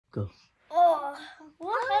Go. Oh,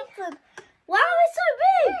 what happened? Why are we so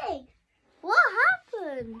big? What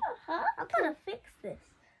happened? I'm gonna fix this.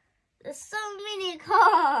 There's so many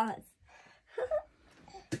cars.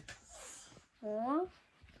 Huh?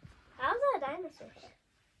 How's that dinosaur?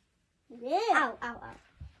 Yeah. Ow, ow, ow.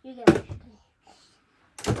 You get it.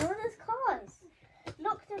 All these cars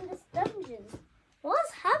locked in this dungeon.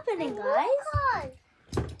 What's happening, guys?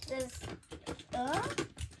 There's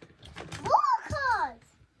more cars.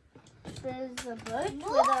 There's a boat with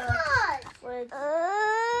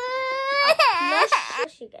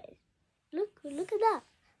you guys. Look at that.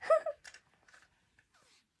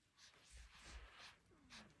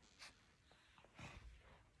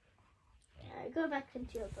 Go back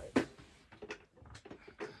into your boat.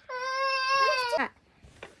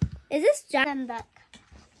 Is this giant back?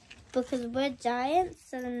 Because we're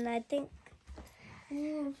giants, and I think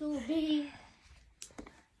it will be.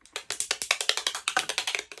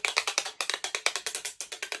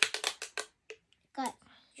 Guys,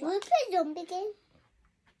 should we play zombie game?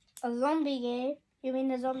 A zombie game? You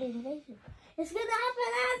mean a zombie invasion? It's gonna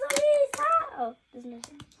happen as zombies! Oh, there's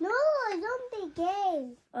nothing. No, a zombie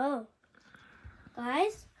game. Oh.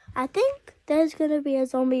 Guys, I think there's gonna be a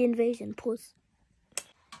zombie invasion. Pause.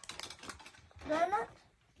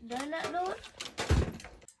 Donut Lord.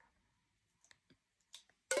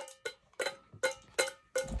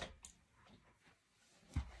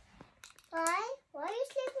 Why are you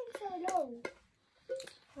sleeping so long?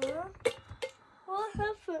 Huh? What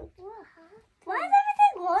happened? Why is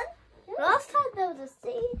everything gone? Yeah. Last time there was a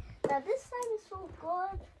sea. Now this time it's all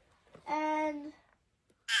gone. And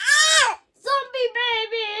zombie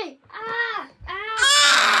baby!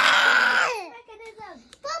 Mechanism!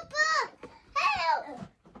 Papa! Help!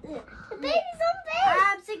 The baby zombie!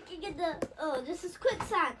 I'm sinking in the... Oh, this is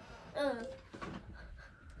quicksand.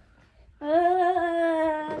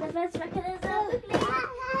 The first mechanism. Quickly.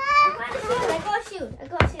 I got a shield.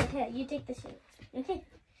 Here, you take the shield. Okay.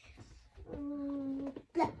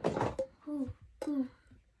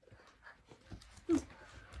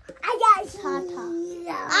 I got a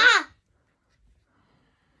Ah!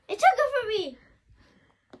 It took it from me.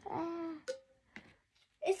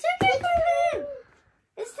 It took it from him.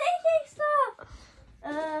 It's taking stuff.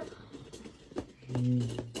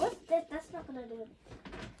 What's this? That's not gonna do it.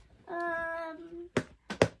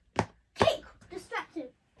 Cake. Distracted.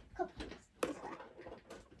 Cupcakes.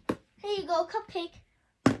 Here you go, cupcake.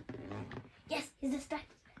 Yes, he's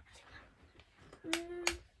distracted.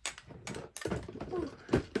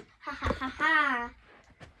 Ha ha ha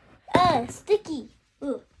ha. Sticky.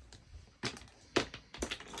 Ooh.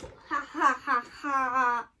 Ha ha ha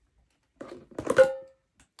ha.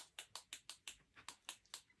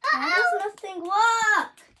 How does nothing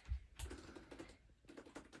work?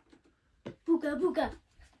 Booga booga.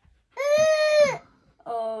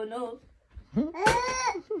 Oh no.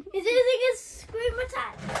 He's using his scream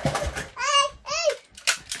attack. Hey!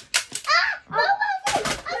 Ah! No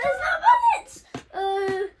bullets! There's no bullets!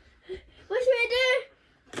 What should I do?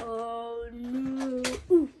 Oh no.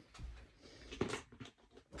 Ooh.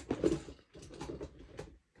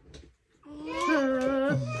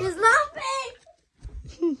 He's laughing!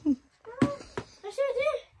 What should I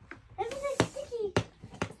do? Everything's sticky.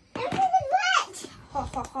 Everything's wet! Ha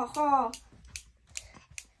ha ha ha.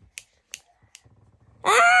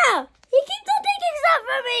 Ah! He keeps on taking stuff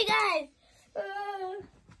from me, guys!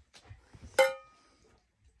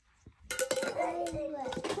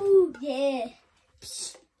 Ooh, yeah.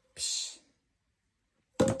 Psh, psh.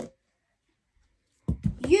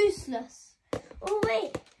 Useless. Oh,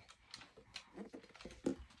 wait.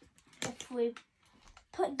 If we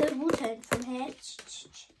put the water in from here.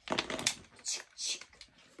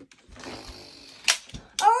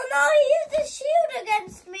 Oh no, he used his shield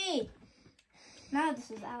against me. Now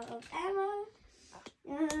this is out of ammo.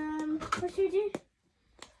 What should we do?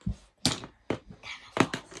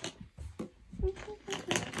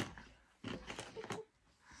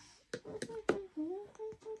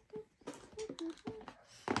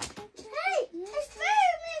 Hey,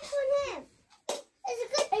 experiment on him. It's a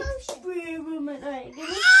good potion. Experiment. Alright, give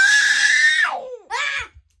me.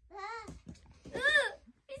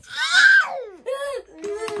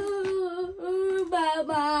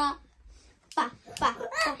 Mama.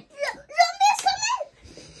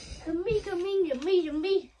 Zombies coming!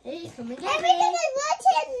 Coming. Hey, come and get me. Everything is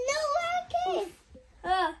working, no working.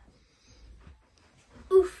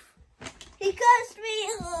 Oof. He cursed me.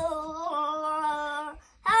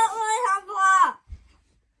 Help me, Hamza.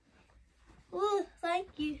 Oh, thank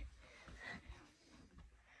you.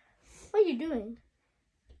 What are you doing?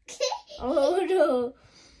 Oh no.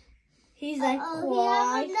 He's like,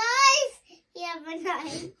 why? He have a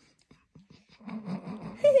knife.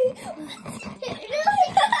 When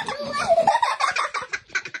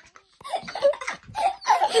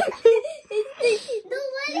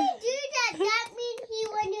you do that, that means he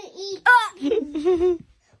want to eat.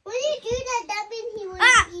 When you do that, that means he want to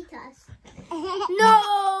eat us. No!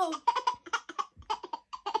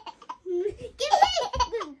 Give me!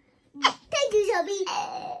 Thank you, Shelby.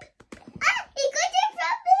 He got it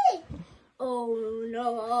from me. Oh no!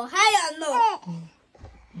 Hell no!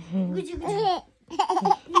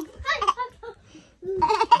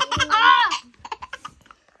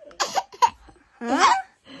 Huh?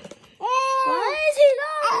 Why is he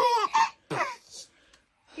laughing?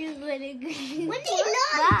 He's really good. When he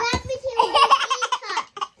laughs, that means he want to eat us.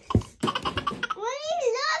 When he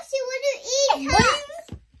laughs, he want to eat us.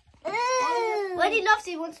 When he laughs,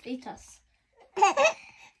 he wants to eat us.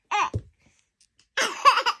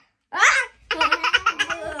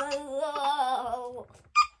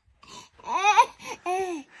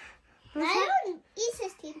 I don't eat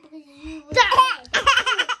his teeth because you will.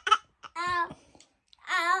 Ow.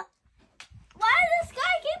 Ow. Why does this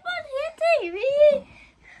guy keep on hitting me?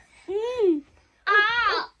 Ow.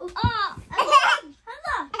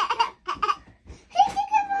 Hamza. Hey,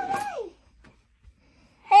 take him away.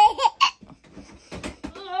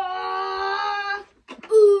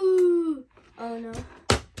 Ooh. Oh no.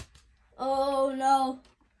 Oh no.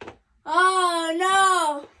 Oh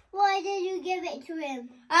no. Why did you give it to him?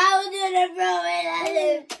 I was gonna throw it at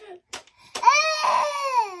him.